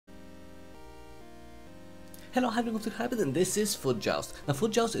Hello, I'm the Cryptic Hybrid and this is Foot Joust. Now,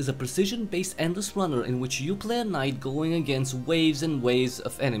 Foot Joust is a precision-based endless runner in which you play a knight going against waves and waves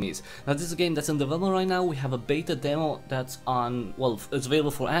of enemies. Now, this is a game that's in development right now. We have a beta demo that's on, well, it's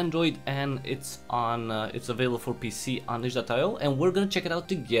available for Android and it's available for PC on itch.io, and we're gonna check it out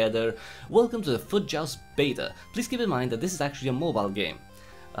together. Welcome to the Foot Joust beta. Please keep in mind that this is actually a mobile game.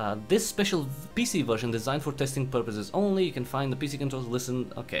 This special PC version designed for testing purposes only. You can find the PC controls,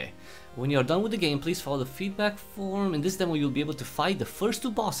 listen. Okay. When you are done with the game, please follow the feedback form. In this demo, you'll be able to fight the first 2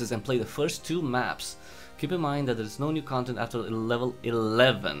 bosses and play the first 2 maps. Keep in mind that there is no new content after level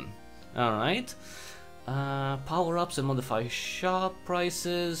 11. Alright. Power-ups and modify shop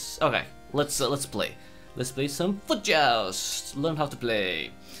prices. Okay, let's play. Let's play some Foot Joust. Learn how to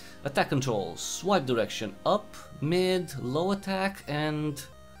play. Attack controls. Swipe direction up, mid, low attack, and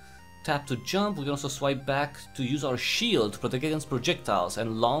tap to jump. We can also swipe back to use our shield to protect against projectiles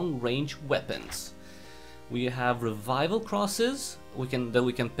and long-range weapons. We have revival crosses that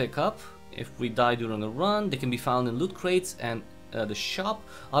we can pick up if we die during a run. They can be found in loot crates and the shop.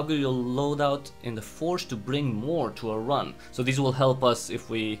 Upgrade your loadout in the forge to bring more to a run. So these will help us if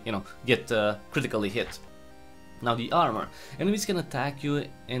we, get critically hit. Now, the armor. Enemies can attack you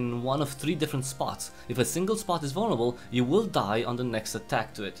in one of 3 different spots. If a single spot is vulnerable, you will die on the next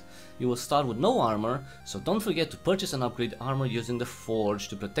attack to it. You will start with no armor, so don't forget to purchase and upgrade armor using the forge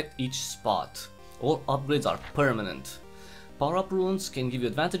to protect each spot. All upgrades are permanent. Power-up runes can give you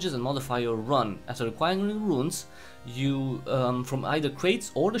advantages and modify your run. After acquiring runes, from either crates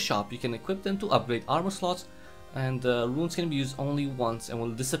or the shop, you can equip them to upgrade armor slots, and runes can be used only once and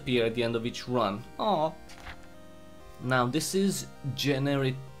will disappear at the end of each run. Aww. Now, this is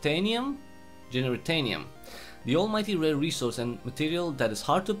Generitanium, the almighty rare resource and material that is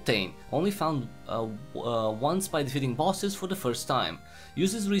hard to obtain, only found once by defeating bosses for the first time.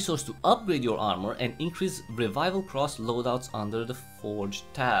 Use this resource to upgrade your armor and increase revival cross loadouts under the Forge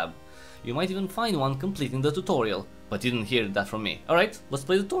tab. You might even find one completing the tutorial, but you didn't hear that from me. Alright, let's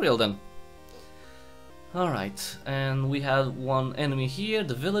play the tutorial then. Alright, and we have one enemy here,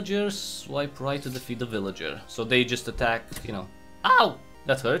 the villagers. Swipe right to defeat the villager. So they just attack, Ow!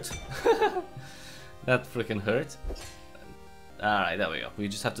 That hurt. That freaking hurt. Alright, there we go. We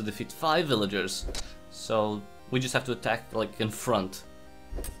just have to defeat 5 villagers. So we just have to attack, like, in front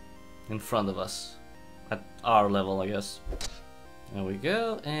of us. At our level, I guess. There we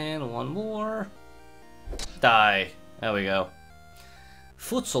go, and one more. Die. There we go.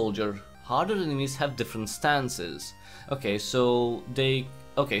 Foot soldier. Harder enemies have different stances. Okay, so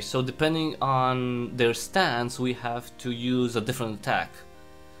depending on their stance, we have to use a different attack.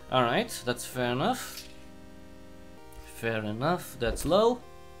 Alright, that's fair enough. Fair enough, that's low.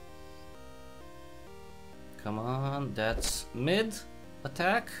 Come on, that's mid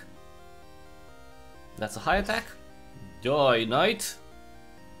attack. That's a high attack. Die, knight.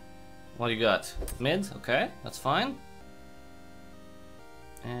 What do you got? Mid, okay, that's fine.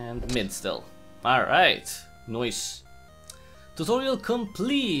 And mid still. Alright, nice. Tutorial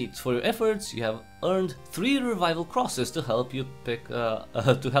complete. For your efforts, you have earned 3 revival crosses to help you pick you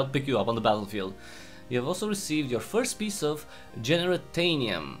up on the battlefield. You have also received your first piece of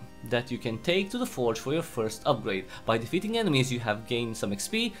Generitanium that you can take to the forge for your first upgrade. By defeating enemies, you have gained some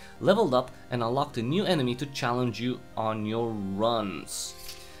XP, leveled up, and unlocked a new enemy to challenge you on your runs.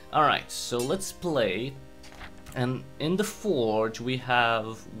 Alright, so let's play. And in the forge we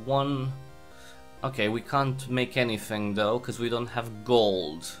have one. Okay, we can't make anything though because we don't have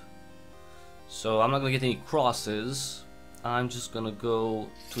gold. So I'm not gonna get any crosses. I'm just gonna go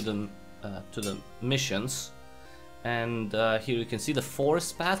to the missions. And here you can see the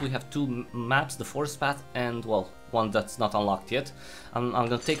forest path. We have 2 maps, the forest path and, well, one that's not unlocked yet. I'm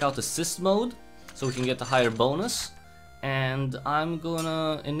gonna take out assist mode so we can get a higher bonus. And I'm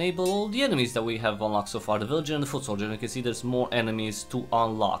gonna enable all the enemies that we have unlocked so far, the villager and the foot soldier. And you can see there's more enemies to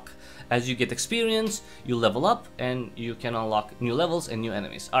unlock. As you get experience, you level up and you can unlock new levels and new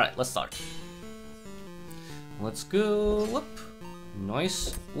enemies. Alright, let's start. Let's go. Whoop.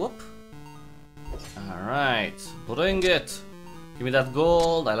 Nice. Whoop. Alright, bring it. Give me that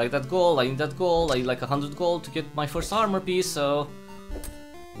gold. I like that gold. I need that gold. I need like 100 gold to get my first armor piece, so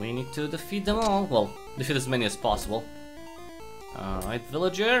we need to defeat them all. Well, defeat as many as possible. Alright,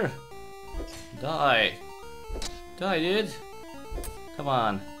 villager. Die. Die, dude. Come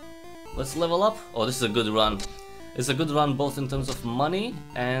on. Let's level up. Oh, this is a good run. It's a good run both in terms of money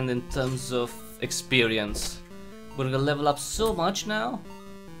and in terms of experience. We're gonna level up so much now.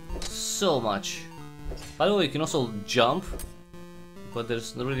 So much. By the way, you can also jump. But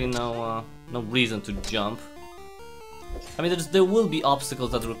there's really no reason to jump. I mean, there will be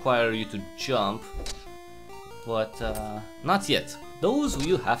obstacles that require you to jump. but not yet. Those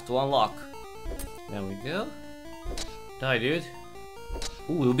you have to unlock. There we go. Die, dude.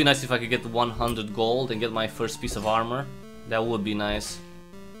 Ooh, it would be nice if I could get 100 gold and get my first piece of armor. That would be nice.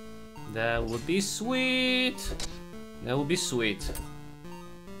 That would be sweet. That would be sweet.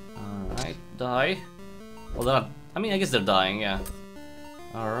 Alright, die. Well, they're not. I mean, I guess they're dying, yeah.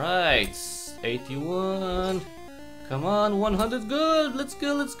 Alright, 81. Come on, 100 gold. Let's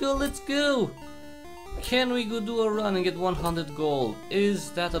go, let's go, let's go. Can we go do a run and get 100 gold?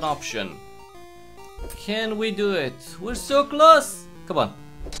 Is that an option? Can we do it? We're so close. Come on.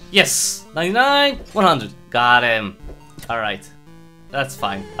 Yes, 99, 100. Got him. Alright, that's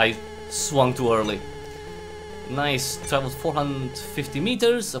fine. I swung too early. Nice, traveled 450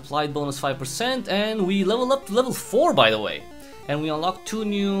 meters, applied bonus 5%, and we leveled up to level 4, by the way. And we unlocked 2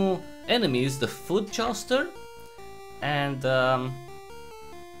 new enemies, the Foot Jouster and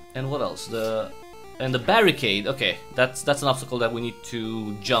what else? The barricade. Okay, that's an obstacle that we need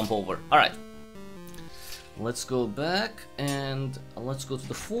to jump over. Alright. Let's go back and let's go to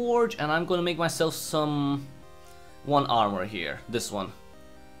the forge, and I'm gonna make myself one armor here. This one.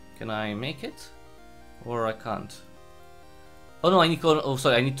 Can I make it? Or I can't. Oh no, I need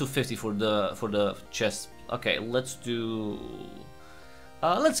I need 250 for the chest. Okay, let's do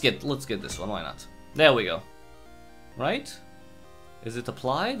let's get this one, why not? There we go. Right? Is it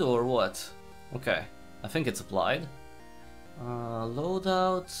applied or what? Okay, I think it's applied.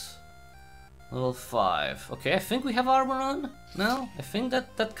 Loadout level 5. Okay, I think we have armor on now. I think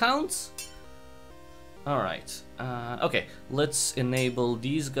that counts. Alright, okay, let's enable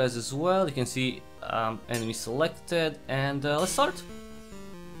these guys as well. You can see enemy selected, and let's start.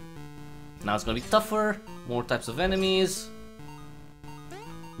 Now it's gonna be tougher, more types of enemies,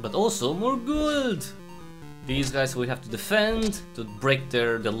 but also more gold. These guys we have to defend, to break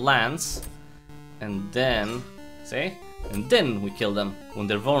their lance, and then, see? And then we kill them when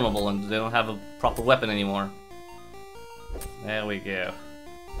they're vulnerable and they don't have a proper weapon anymore. There we go.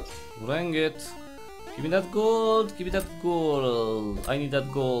 Bring it. Give me that gold, give me that gold. I need that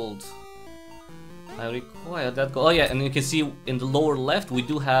gold. I require that gold. Oh yeah, and you can see in the lower left we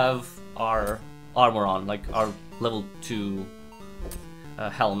do have our armor on, like our level 2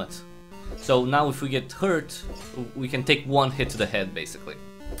 helmet. So now if we get hurt, we can take one hit to the head basically,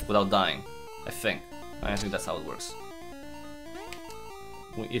 without dying. I think that's how it works.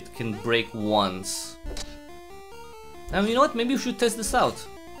 It can break once. And you know what? Maybe we should test this out.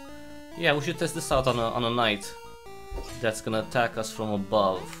 Yeah, we should test this out on a knight that's gonna attack us from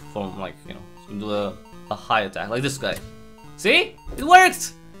above, from like, you know, do a high attack like this guy. See? It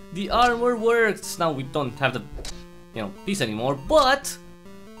worked! The armor worked. Now we don't have the, you know, piece anymore, but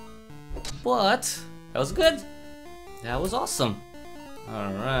that was good. That was awesome.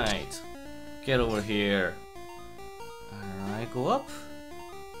 All right, get over here. All right, go up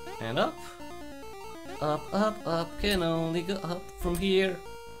and up, up. Can only go up from here.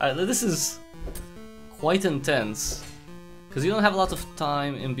 This is quite intense, because you don't have a lot of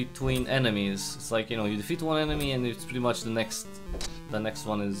time in between enemies. It's like, you know, you defeat one enemy and it's pretty much the next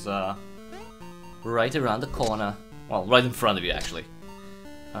one is right around the corner. Well, right in front of you actually.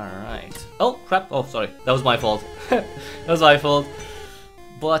 Alright. Oh crap, oh sorry, that was my fault. That was my fault.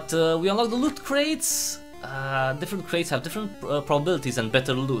 But we unlocked the loot crates. Different crates have different probabilities and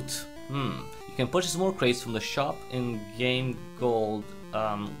better loot. You can purchase more crates from the shop in game gold.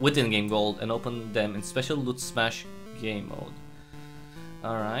 Within game gold, and open them in special loot smash game mode.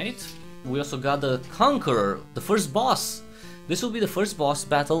 Alright, we also got the Conqueror, the first boss. This will be the first boss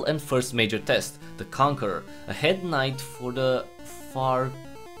battle and first major test. The Conqueror, a head knight for the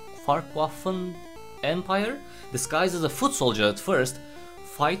Farquahan Empire, disguised as a foot soldier at first,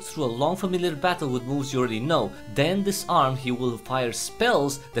 fights through a long familiar battle with moves you already know. Then disarmed, he will fire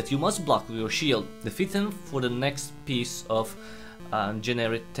spells that you must block with your shield. Defeat him for the next piece of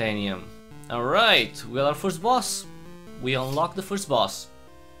Generitanium. Alright, we got our first boss. We unlocked the first boss.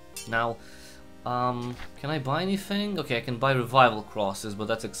 Now, can I buy anything? Okay, I can buy revival crosses, but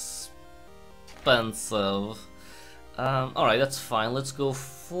that's expensive. Alright, that's fine. Let's go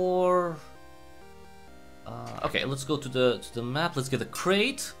for... okay, let's go to the map. Let's get a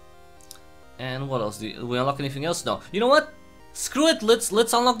crate. And what else? Do we unlock anything else? No. You know what? Screw it. Let's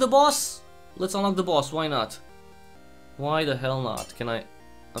unlock the boss. Let's unlock the boss. Why not? Why the hell not? Can I?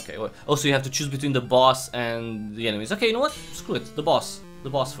 Okay. Well, also, you have to choose between the boss and the enemies. Okay. You know what? Screw it. The boss. The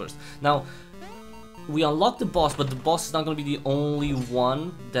boss first. Now, we unlock the boss, but the boss is not going to be the only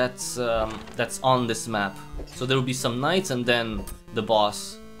one that's on this map. So there will be some knights and then the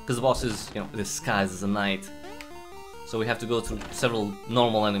boss, because the boss is, you know, disguised as a knight. So we have to go through several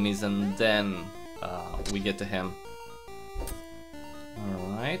normal enemies and then we get to him.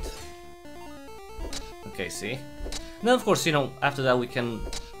 Alright. Okay, see? And then of course, you know, after that we can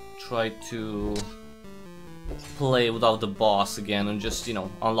try to play without the boss again and just, you know,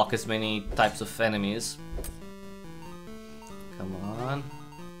 unlock as many types of enemies. Come on.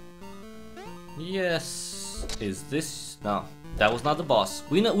 Yes. Is this? No, that was not the boss.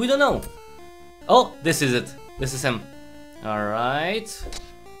 We don't know. Oh, this is it. This is him. All right.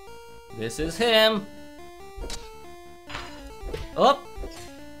 This is him. Oh.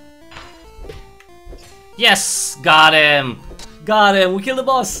 Yes, got him. Got him. We killed the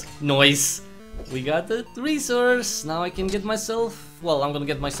boss. Nice. We got the resource. Now I can get myself. Well, I'm gonna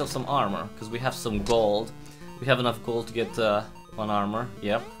get myself some armor because we have some gold. We have enough gold to get one armor.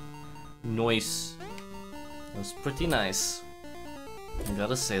 Yep. Nice. That was pretty nice. I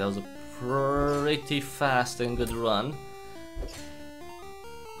gotta say, that was a pretty fast and good run.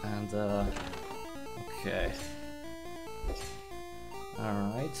 And okay.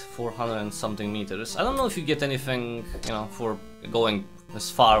 Alright, 400 and something meters. I don't know if you get anything, you know, for going as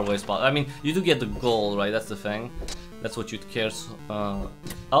far away as possible. I mean, you do get the gold, right? That's the thing. That's what you'd care.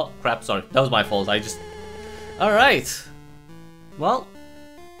 Oh, crap, sorry. That was my fault. I just... Alright. Well.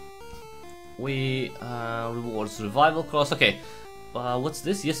 We... rewards revival cross. Okay. What's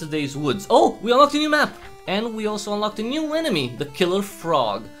this? Yesterday's woods. Oh, we unlocked a new map! And we also unlocked a new enemy, the killer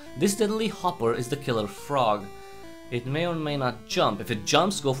frog. This deadly hopper is the killer frog. It may or may not jump. If it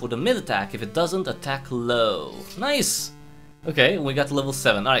jumps, go for the mid attack. If it doesn't, attack low. Nice! Okay, we got level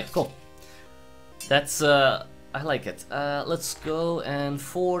 7. Alright, cool. That's, I like it. Let's go and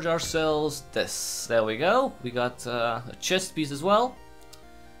forge ourselves this. There we go. We got a chest piece as well.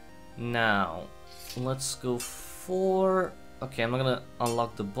 Now, let's go for... Okay, I'm not gonna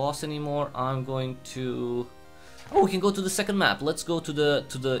unlock the boss anymore. I'm going to... Oh, we can go to the second map. Let's go to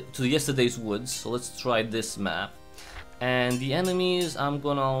the yesterday's woods. So let's try this map. And the enemies, I'm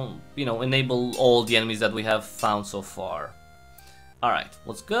gonna, you know, enable all the enemies that we have found so far. Alright,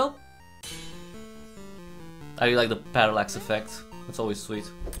 let's go. I really like the parallax effect. It's always sweet.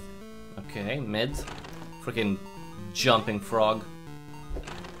 Okay, mid. Freaking jumping frog.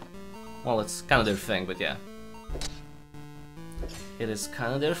 Well, it's kind of their thing, but yeah. It is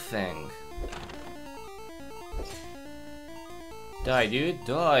kind of their thing. Die, dude,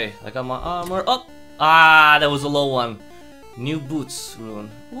 die. I got my armor up. Ah, that was a low one. New boots rune.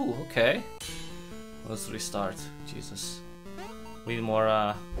 Ooh, okay. Let's restart. Jesus. We need more,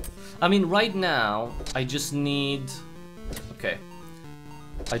 I mean, right now, I just need... Okay.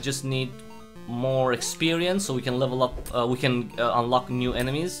 I just need more experience so we can level up, we can unlock new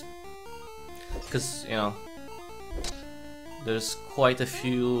enemies. Because, you know, there's quite a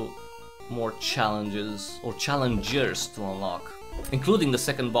few more challenges, or challengers to unlock. Including the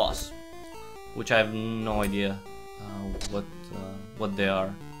second boss. Which I have no idea what they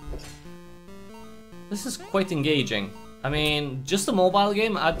are. This is quite engaging. I mean, just a mobile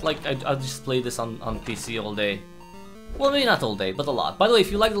game, I'd just play this on PC all day. Well, maybe not all day, but a lot. By the way,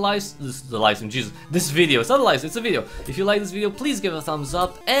 if you like this video, it's not a live stream, it's a video. If you like this video, please give it a thumbs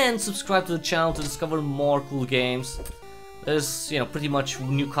up and subscribe to the channel to discover more cool games. There's, you know, pretty much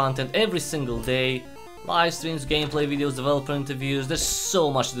new content every single day. Live streams, gameplay videos, developer interviews. There's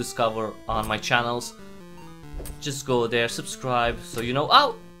so much to discover on my channels. Just go there, subscribe, so you know.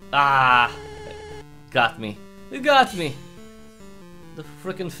 Oh! Ah! Got me. It got me. The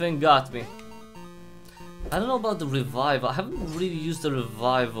freaking thing got me. I don't know about the revival. I haven't really used the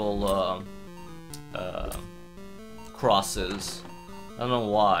revival crosses. I don't know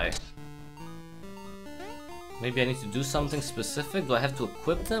why. Maybe I need to do something specific? Do I have to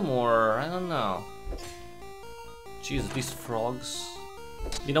equip them, or I don't know. Jesus, these frogs.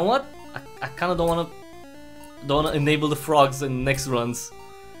 You know what? I kind of don't want to enable the frogs in next runs,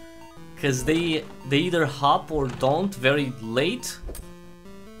 because they either hop or don't very late.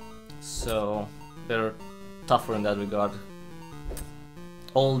 So they're tougher in that regard.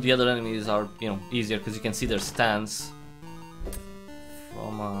 All the other enemies are, you know, easier because you can see their stance.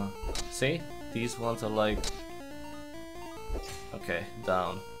 From see, these ones are like, okay,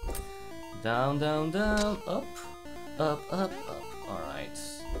 down, down, down, down, up, up, up, up. All right.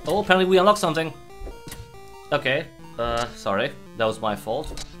 Oh, apparently we unlocked something. Okay. Sorry, that was my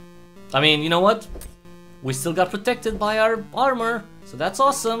fault. I mean, you know what? We still got protected by our armor, so that's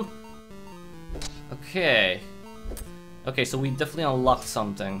awesome. Okay. Okay, so we definitely unlocked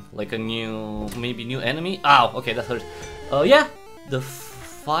something, like a new, maybe new enemy. Ow, okay, that hurt. Yeah, the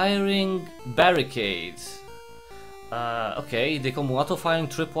firing barricade. Okay, they come auto-firing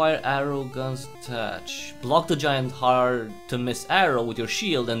tripwire arrow guns attach. Block the giant hard to miss arrow with your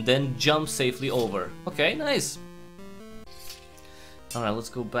shield and then jump safely over. Okay, nice. Alright, let's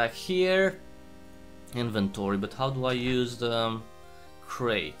go back here. Inventory, but how do I use the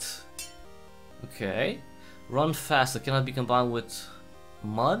crate? Okay. Run faster, cannot be combined with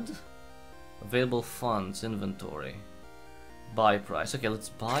mud. Available funds, inventory. Buy price. Okay, let's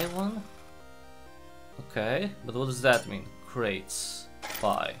buy one. Okay, but what does that mean? Crates.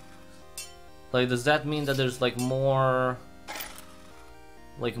 Buy. Like, does that mean that there's like more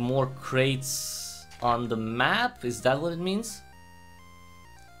crates on the map? Is that what it means?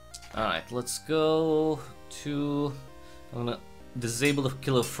 Alright, let's go to... I'm gonna disable the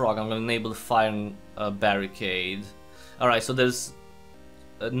killer frog. I'm gonna enable the firing barricade. Alright, so there's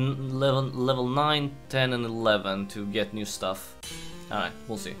level 9, 10 and 11 to get new stuff. Alright,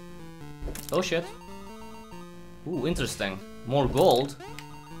 we'll see. Oh shit. Ooh, interesting. More gold.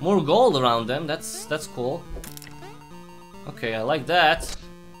 More gold around them, that's cool. Okay, I like that.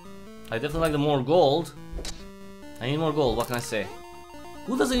 I definitely like the more gold. I need more gold, what can I say?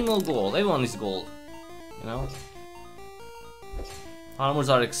 Who doesn't need more gold? Everyone needs gold. You know? Armors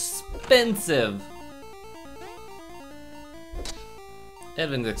are expensive.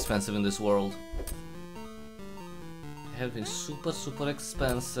 Everything's expensive in this world. Everything's super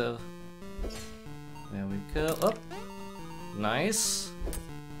expensive. There we go. Oh, nice.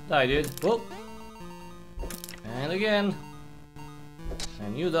 Die, dude. Whoop. And again.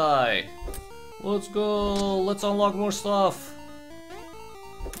 And you die. Let's go. Let's unlock more stuff.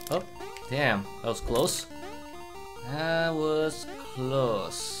 Oh, damn. That was close. That was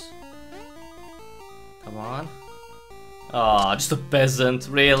close. Come on. Ah, just a peasant.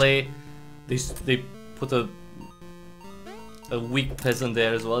 Really? They put a weak peasant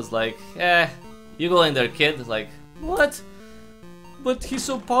there as well. It's like, you go in there, kid. It's like, what? But he's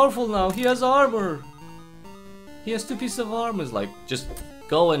so powerful now. He has armor. He has 2 pieces of armor. It's like, just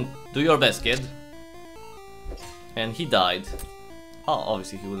go and do your best, kid. And he died. Oh,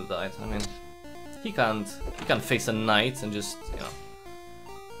 obviously he would have died. I mean, he can't face a knight and just, you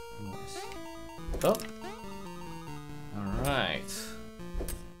know. Nice. Oh. Alright.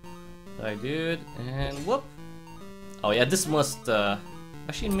 Die, dude. And whoop. Oh yeah, this must,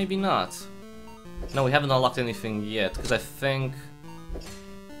 actually maybe not. No, we haven't unlocked anything yet, because I think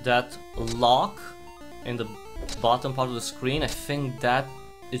that lock in the bottom part of the screen, I think that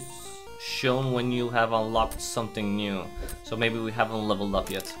is shown when you have unlocked something new. So maybe we haven't leveled up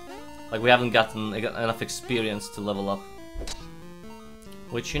yet. Like, we haven't gotten enough experience to level up.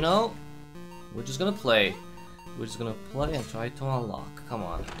 Which, you know, we're just gonna play. We're just gonna play and try to unlock. Come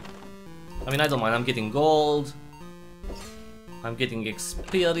on. I mean, I don't mind. I'm getting gold. I'm getting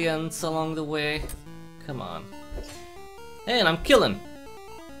experience along the way. Come on. And I'm killing.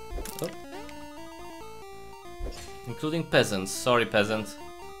 Oh. Including peasants. Sorry, peasant.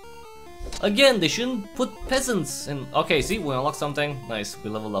 Again, they shouldn't put peasants in. Okay, see, we unlocked something. Nice, we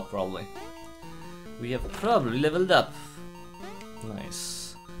leveled up probably. We have probably leveled up.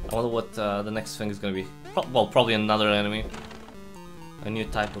 Nice. I wonder what the next thing is gonna be. Well, probably another enemy. A new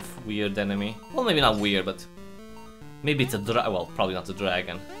type of weird enemy. Well, maybe not weird, but maybe it's a well, probably not a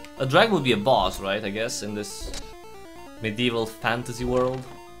dragon. A dragon would be a boss, right? I guess in this medieval fantasy world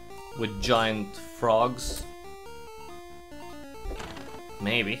with giant frogs.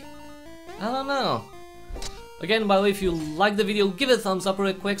 Maybe. I don't know. Again, by the way, if you like the video, give it a thumbs up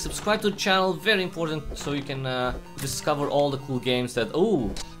real quick, subscribe to the channel, very important, so you can discover all the cool games that,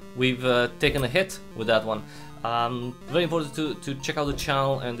 we've taken a hit with that one. Very important to check out the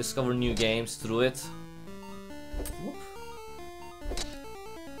channel and discover new games through it. Whoop.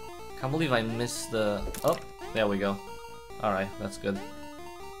 Can't believe I missed the... Oh, there we go. Alright, that's good.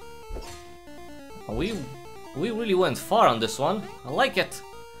 We really went far on this one. I like it.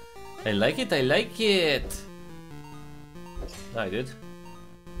 I like it, I like it. I did.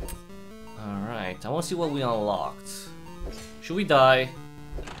 Alright, I want to see what we unlocked. Should we die?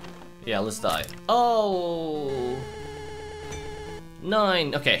 Yeah, let's die. Oh!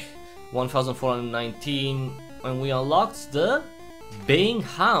 9, okay. 1419. And we unlocked the Baying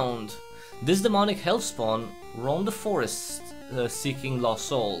Hound. This demonic hellspawn roam the forest seeking lost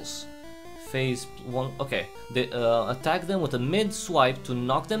souls. Phase 1, okay. They attack them with a mid swipe to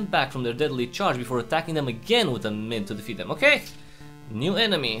knock them back from their deadly charge before attacking them again with a mid to defeat them. Okay, new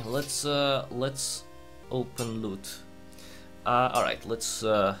enemy. Let's open loot. Alright, let's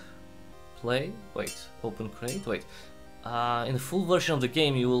play. Wait, open crate. Wait. In the full version of the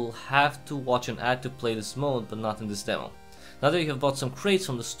game, you will have to watch an ad to play this mode, but not in this demo. Now that you have bought some crates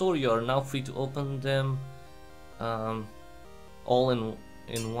from the store, you are now free to open them. all in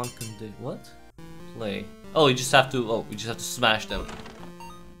one condition. What? Play. Oh, you just have to. Oh, you just have to smash them.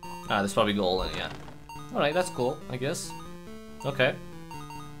 Ah, there's probably gold in. Yeah. All right, that's cool. I guess. Okay.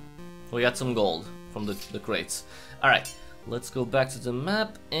 We got some gold from the crates. All right. Let's go back to the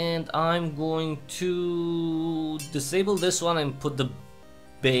map, and I'm going to disable this one and put the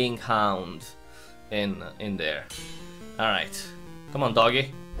baying hound in there. All right. Come on,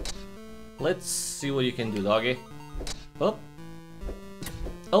 doggy. Let's see what you can do, doggy. Oh.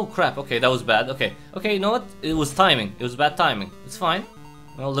 Oh crap, okay, that was bad. Okay, you know what? It was timing. It was bad timing. It's fine.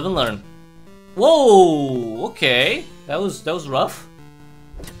 Well, live and learn. Whoa, okay. That was rough.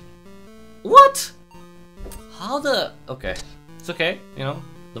 What? How the... Okay. It's okay, you know,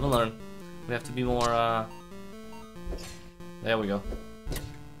 live and learn. We have to be more, There we go.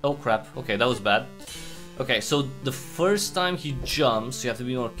 Oh crap, okay, that was bad. Okay, so the first time he jumps, you have to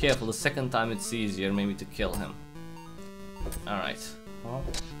be more careful. The second time it's easier, maybe, to kill him. Alright. Well,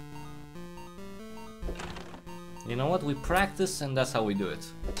 you know what? We practice, and that's how we do it.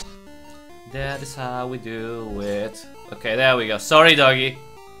 That is how we do it. Okay, there we go. Sorry, doggy.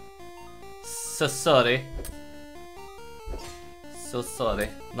 So sorry. So sorry.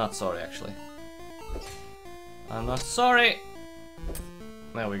 Not sorry, actually. I'm not sorry.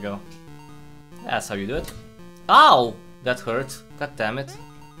 There we go. That's how you do it. Ow! That hurt. God damn it.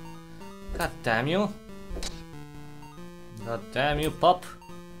 God damn you. God damn you, pup.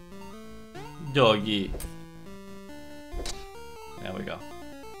 Doggy. There we go.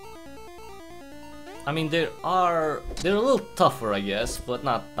 I mean, they're a little tougher, I guess, but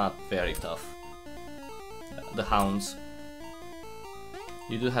not very tough. The hounds.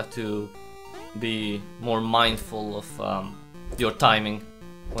 You do have to be more mindful of your timing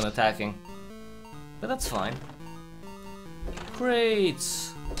when attacking. But that's fine.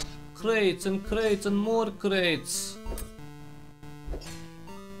 Crates! Crates and crates and more crates!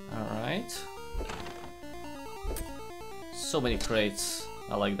 Alright. So many crates.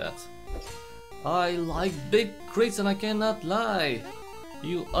 I like that. I like big crates and I cannot lie.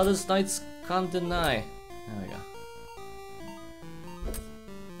 You other knights can't deny. There we go.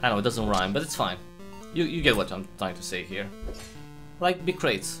 I know it doesn't rhyme, but it's fine. You get what I'm trying to say here. Like big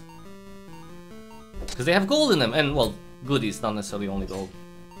crates. Because they have gold in them, and well, goodies, not necessarily only gold.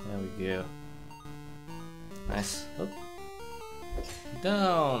 There we go. Nice. Up.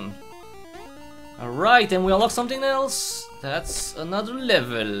 Down. Alright, and we unlock something else. That's another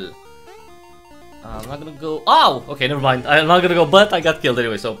level. I'm not gonna go. Ow! Okay, never mind. I'm not gonna go, but I got killed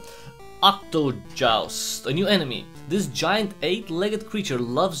anyway, so. Foot Joust, a new enemy. This giant 8-legged creature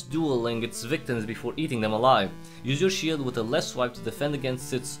loves dueling its victims before eating them alive. Use your shield with a left swipe to defend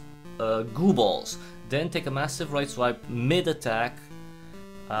against its goo balls. Then take a massive right swipe mid-attack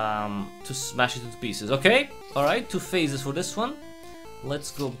to smash it into pieces. Okay, alright, 2 phases for this one.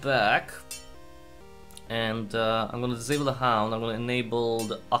 Let's go back. And I'm gonna disable the hound. I'm gonna enable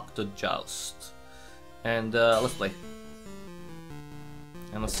the Foot Joust. And let's play.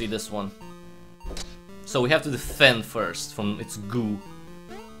 And let's see this one. So we have to defend first from its goo.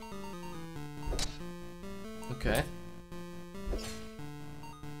 Okay.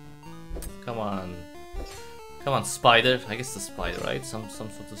 Come on. Come on, spider. I guess the spider, right? Some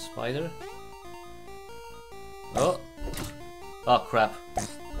sort of spider. Oh. Oh crap.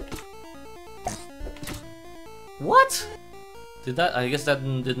 What? Did that? I guess that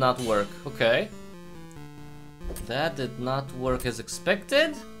did not work. Okay. That did not work as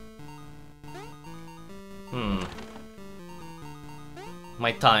expected.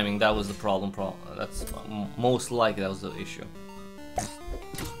 My timing, that was the problem. That's most likely that was the issue.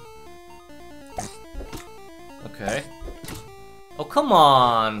 Okay. Oh, come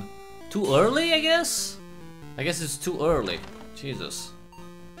on! Too early, I guess? I guess it's too early. Jesus.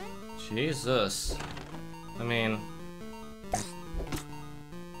 Jesus. I mean...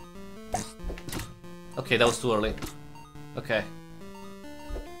 Okay, that was too early. Okay.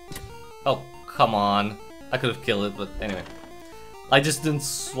 Oh, come on. I could have killed it, but anyway. I just didn't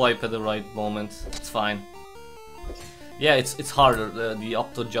swipe at the right moment. It's fine. Yeah, it's harder. The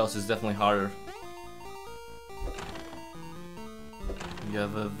Foot Joust is definitely harder. You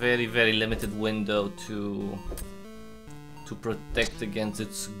have a very, very limited window to protect against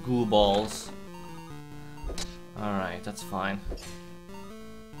its goo balls. Alright, that's fine.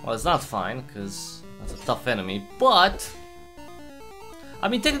 Well, it's not fine, because that's a tough enemy, but... I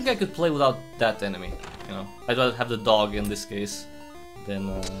mean, technically I could play without that enemy, you know. I'd rather have the dog in this case than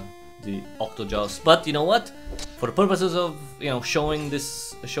the Foot Joust. But you know what? For the purposes of, you know, showing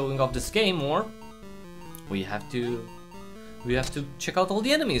off this game more, we have to check out all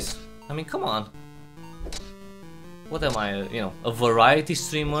the enemies. I mean, come on. what am I, you know, a variety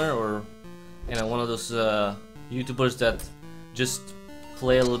streamer, or, you know, one of those YouTubers that just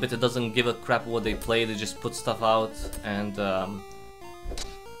play a little bit, it doesn't give a crap what they play, they just put stuff out and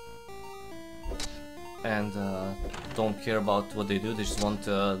don't care about what they do, they just want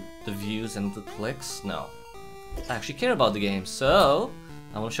the views and the clicks. No, I actually care about the game, so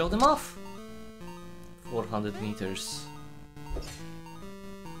I want to show them off. 400 meters.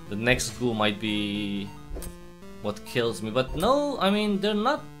 The next goo might be what kills me, but no, I mean, they're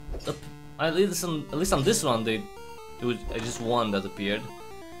not, at least on this one, I just one that appeared.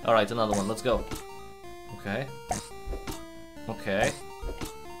 Alright, another one, let's go. Okay. Okay.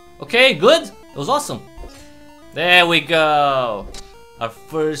 Okay, good! It was awesome! There we go! Our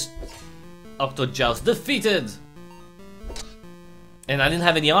first Foot Joust defeated! And I didn't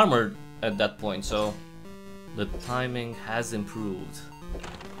have any armor at that point, so the timing has improved.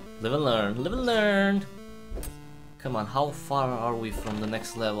 Live and learn, live and learn! Come on, how far are we from the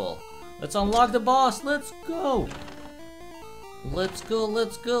next level? Let's unlock the boss, let's go! Let's go,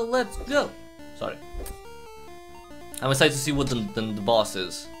 let's go, let's go! Sorry. I'm excited to see what the boss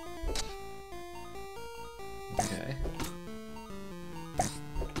is. Okay.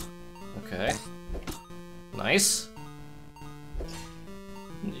 Okay. Nice.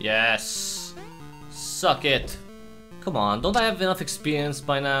 Yes! Suck it! Come on, don't I have enough experience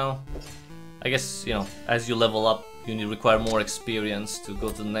by now? I guess, you know, as you level up, you require more experience to go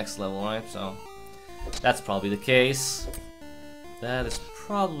to the next level, right? So, that's probably the case. That is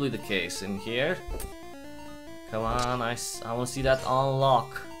probably the case in here. Come on, I want to see that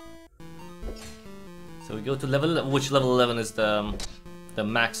unlock. So we go to level, which level 11 is the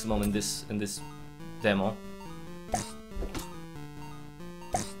maximum in this demo.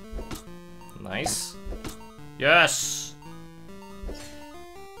 Nice. Yes.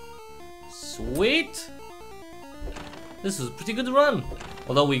 Sweet. This is a pretty good run.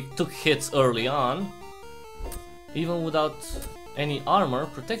 Although we took hits early on, even without any armor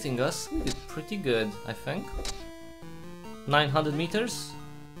protecting us, we did pretty good, I think. 900 meters?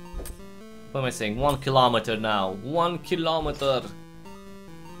 What am I saying? 1 kilometer now. 1 kilometer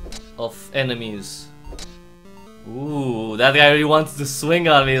of enemies. Ooh, that guy really wants to swing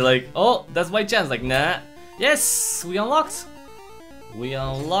on me, like, oh, that's my chance, like, nah. Yes, we unlocked. We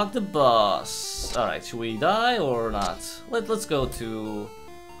unlocked the boss. Alright, should we die or not? Let's go to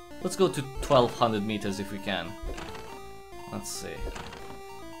 1200 meters if we can. Let's see.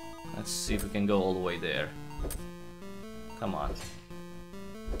 Let's see if we can go all the way there. Come on.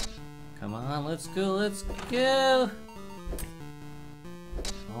 Come on, let's go, let's go!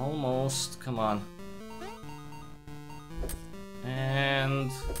 Almost, come on.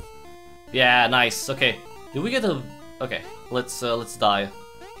 And... yeah, nice, okay. Did we get a... okay, let's die.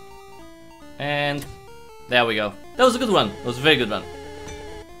 And... there we go. That was a good run, that was a very good run.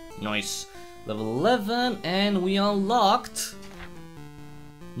 Nice. Level 11, and we unlocked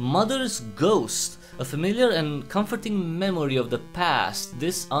Mother's Ghost, a familiar and comforting memory of the past.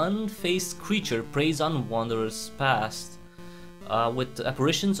 This unfaced creature preys on wanderers' past with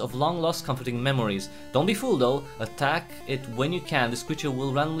apparitions of long-lost comforting memories. Don't be fooled though, attack it when you can. This creature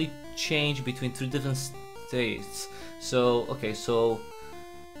will randomly change between 3 different states. So, okay, so...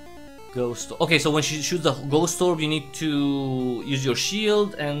 ghost... okay, so when she shoots the ghost orb, you need to use your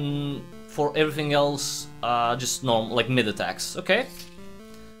shield, and for everything else, just normal, like mid attacks. Okay,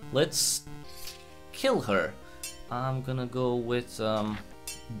 let's kill her. I'm gonna go with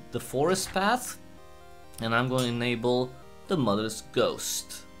the forest path, and I'm going to enable the Mother's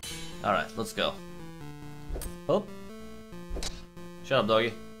Ghost. Alright, let's go. Oh, shut up,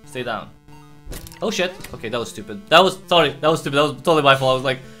 doggy. Stay down. Oh shit. Okay, that was stupid. That was stupid. That was totally my fault. I was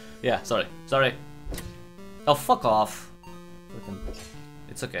like, yeah, sorry. Oh, fuck off.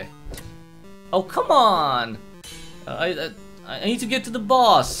 It's okay. Oh, come on! I need to get to the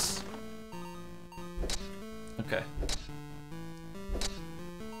boss. Okay.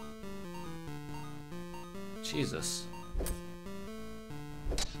 Jesus.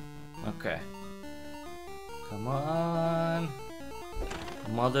 Okay. Come on.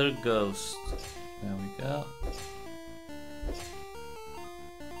 Mother Ghost. There we go.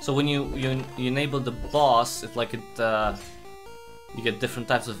 So when you enable the boss, it's like you get different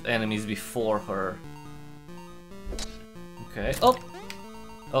types of enemies before her. Okay. Oh.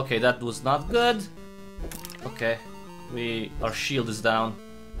 Okay, that was not good. Okay. Our shield is down.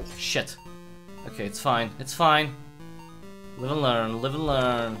 Shit. Okay, it's fine. It's fine. Live and learn. Live and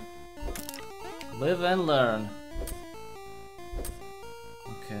learn. Live and learn.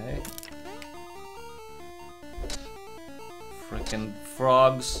 Okay. Frickin'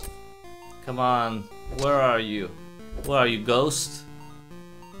 frogs. Come on. Where are you? Where are you, ghost?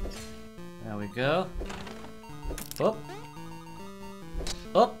 There we go. Up.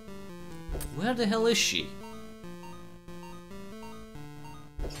 Up. Where the hell is she?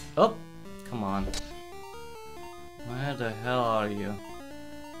 Up. Come on. Where the hell are you?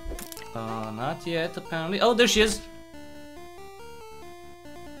 Not yet, apparently. Oh, there she is!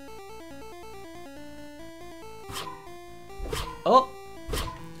 Oh!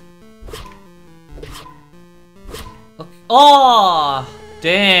 Okay. Oh!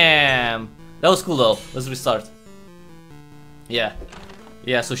 Damn! That was cool though. Let's restart. Yeah.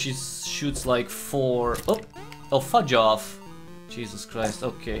 Yeah, so she shoots like 4... Oh! Oh, fudge off! Jesus Christ,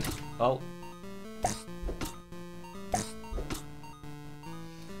 okay. Oh.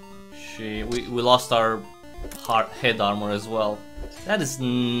 We lost our head armor as well. That is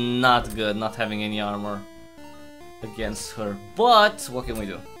not good, not having any armor against her. But what can we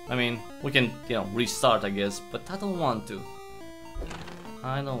do? I mean, we can, you know, restart, I guess, but I don't want to.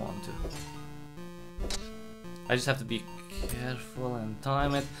 I don't want to. I just have to be careful and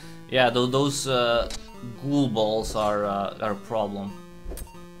time it. Yeah, those ghoul balls are a problem.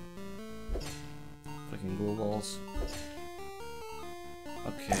 Freaking ghoul balls.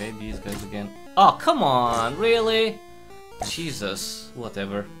 Okay, these guys again. Oh, come on, really? Jesus,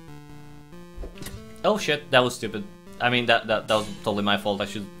 whatever. Oh shit, that was stupid. I mean, that was totally my fault.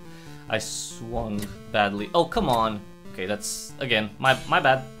 I swung badly. Oh, come on. Okay, that's again my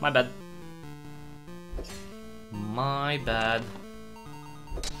bad. My bad. My bad.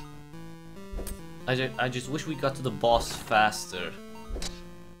 I just wish we got to the boss faster.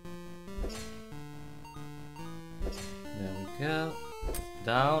 There we go.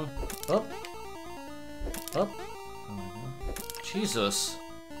 Down, up, up. Jesus.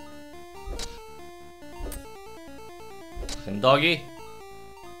 Fucking doggy.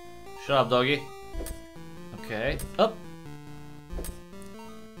 Shut up, doggy. Okay, up.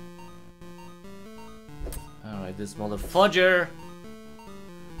 Alright, this mother fudger.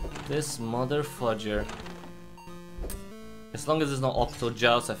 This mother fudger. As long as there's no Octo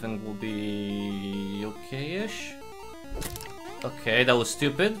Joust, I think we'll be okay-ish. Okay, that was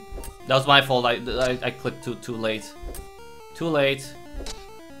stupid. That was my fault. I clicked too late. Too late.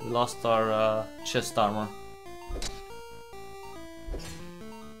 We lost our chest armor.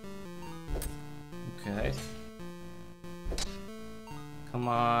 Okay. Come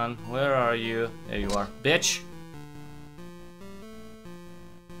on, where are you? There you are, bitch.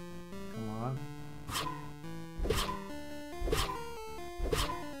 Come on.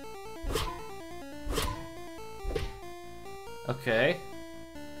 Okay.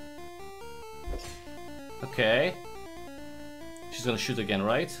 Okay. She's gonna shoot again,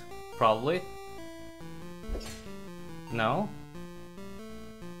 right? Probably. No.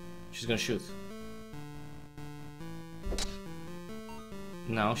 She's gonna shoot.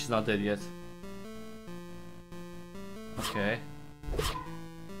 No, she's not dead yet. Okay.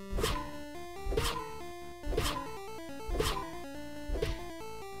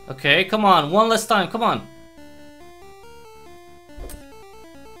 Okay, come on, one last time, come on.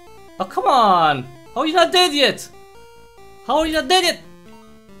 Oh, come on! How are you not dead yet? How are you not dead yet?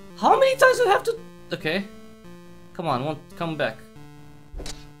 How many times do I have to... Okay. Come on, come back.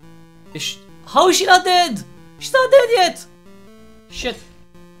 How is she not dead? She's not dead yet! Shit.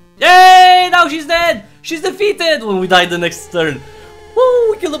 Yay! Now she's dead! She's defeated when we die the next turn.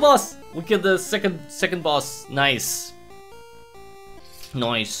 Woo! We killed the boss! We killed the second boss. Nice.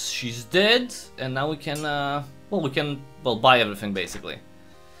 Nice. She's dead. And now we can, buy everything basically.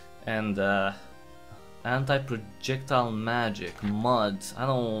 And, anti-projectile magic, mud. I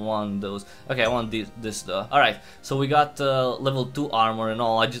don't want those. Okay, I want this though. Alright, so we got level 2 armor and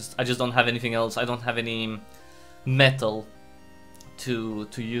all. I just don't have anything else. I don't have any metal to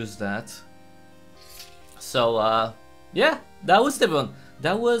use that. So yeah, that was the one.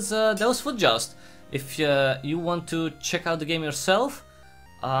 That was Foot Joust. If you want to check out the game yourself,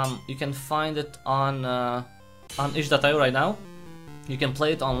 you can find it on itch.io right now. You can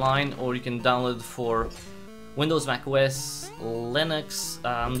play it online, or you can download it for Windows, Mac OS, Linux.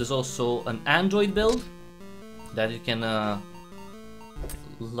 There's also an Android build that you can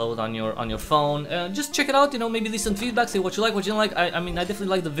load on your phone. Just check it out. You know, maybe leave some feedback. Say what you like, what you don't like. I mean, I definitely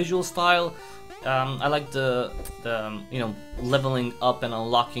like the visual style. I like the you know, leveling up and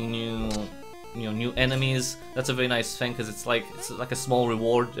unlocking new enemies. That's a very nice thing, because it's like a small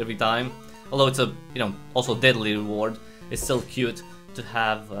reward every time. Although it's a, you know, also deadly reward. It's still cute to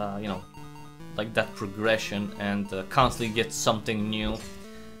have, you know, like that progression and constantly get something new.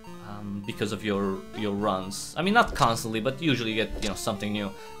 because of your runs. I mean, not constantly, but usually you get, you know, something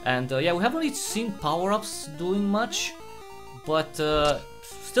new. And yeah, we haven't really seen power-ups doing much, but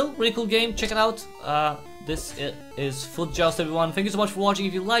still really cool game. Check it out. This is Foot Joust, everyone. Thank you so much for watching.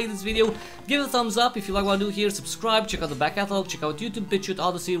 If you like this video, give it a thumbs up. If you like what I do here, subscribe, check out the back catalog, check out YouTube, BitChute,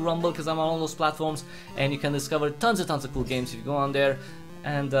 Odyssey, Rumble, because I'm on all those platforms, and you can discover tons of cool games if you go on there.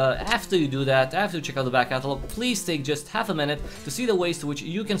 And after you do that, after you check out the back catalog, please take just half a minute to see the ways to which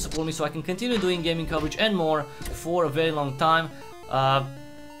you can support me so I can continue doing gaming coverage and more for a very long time. I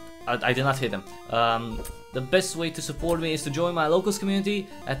did not hit them. The best way to support me is to join my locals community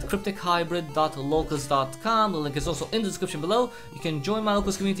at cryptichybrid.locals.com. The link is also in the description below. You can join my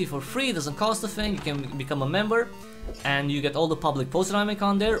locals community for free, it doesn't cost a thing. You can become a member and you get all the public posts that I make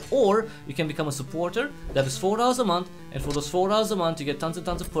on there, or you can become a supporter. That is $4 a month, and for those $4 a month you get tons and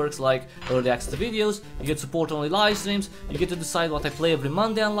tons of perks like early access to videos, you get support only live streams, you get to decide what I play every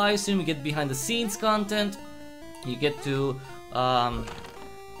Monday on live stream, you get behind the scenes content, you get to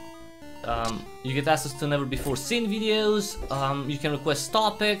you get access to never before seen videos, you can request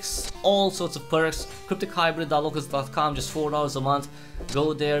topics, all sorts of perks. cryptichybrid.locals.com, just $4 a month.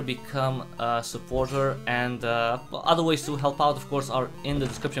 Go there, become a supporter, and other ways to help out, of course, are in the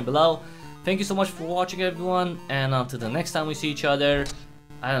description below. Thank you so much for watching, everyone, and until the next time we see each other,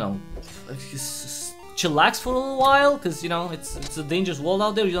 I don't know, chillax for a little while, because, you know, it's a dangerous world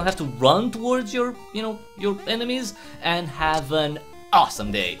out there. You don't have to run towards your, you know, your enemies, and have an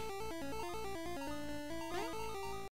awesome day.